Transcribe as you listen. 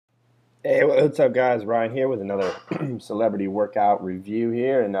Hey, what's up, guys? Ryan here with another celebrity workout review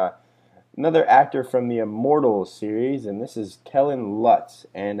here, and another actor from the Immortals series, and this is Kellan Lutz.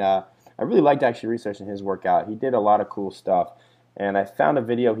 And I really liked actually researching his workout. He did a lot of cool stuff, and I found a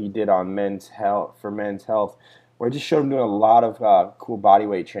video he did on men's health, where he just showed him doing a lot of cool body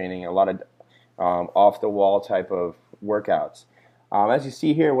weight training, a lot of off the wall type of workouts. As you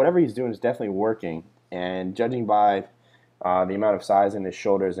see here, whatever he's doing is definitely working, and judging by the amount of size in his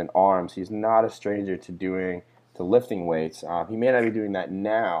shoulders and arms, he's not a stranger to lifting weights. He may not be doing that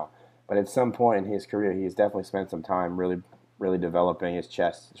now, but at some point in his career, he's definitely spent some time really developing his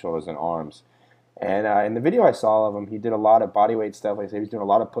chest, shoulders, and arms. And in the video I saw of him, he did a lot of body weight stuff. Like I said, he was doing a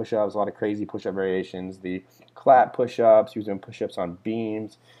lot of push-ups, a lot of crazy push-up variations, the clap push-ups. He was doing push-ups on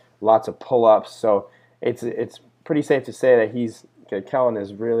beams, lots of pull-ups. So it's pretty safe to say that Kellan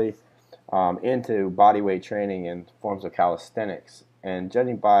is really into body weight training and forms of calisthenics. And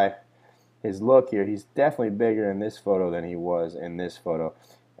judging by his look here, he's definitely bigger in this photo than he was in this photo.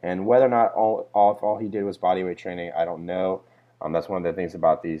 And whether or not all he did was body weight training, I don't know. That's one of the things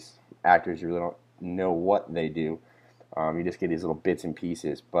about these actors. You really don't know what they do. You just get these little bits and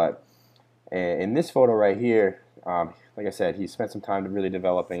pieces. But in this photo right here, like I said, he spent some time really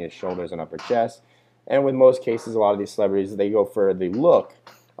developing his shoulders and upper chest. And with most cases, a lot of these celebrities, they go for the look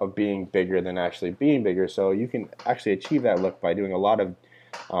of being bigger than actually being bigger. So you can actually achieve that look by doing a lot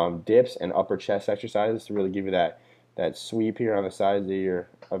of dips and upper chest exercises to really give you that sweep here on the sides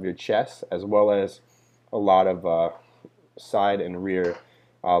of your chest, as well as a lot of side and rear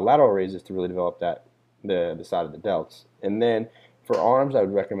lateral raises to really develop the side of the delts. And then for arms, I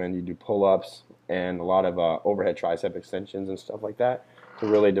would recommend you do pull-ups and a lot of overhead tricep extensions and stuff like that to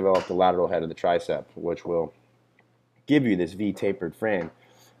really develop the lateral head of the tricep, which will give you this V-tapered frame.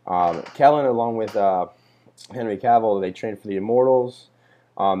 Kellan, along with Henry Cavill, they trained for the Immortals.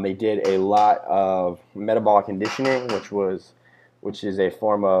 They did a lot of metabolic conditioning, which is a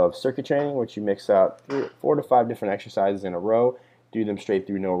form of circuit training, which you mix up 4 to 5 different exercises in a row, do them straight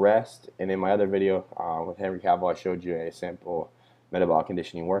through, no rest. And in my other video with Henry Cavill, I showed you a sample metabolic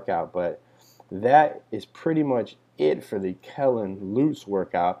conditioning workout. But that is pretty much it for the Kellan Lutz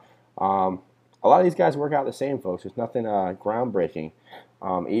workout. A lot of these guys work out the same, folks. There's nothing groundbreaking.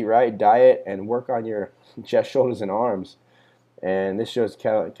 Eat right, diet, and work on your chest, shoulders, and arms. And this shows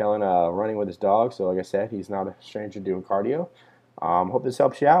Kellan running with his dog. So like I said, he's not a stranger doing cardio. Hope this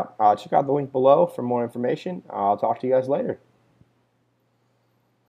helps you out. Check out the link below for more information. I'll talk to you guys later.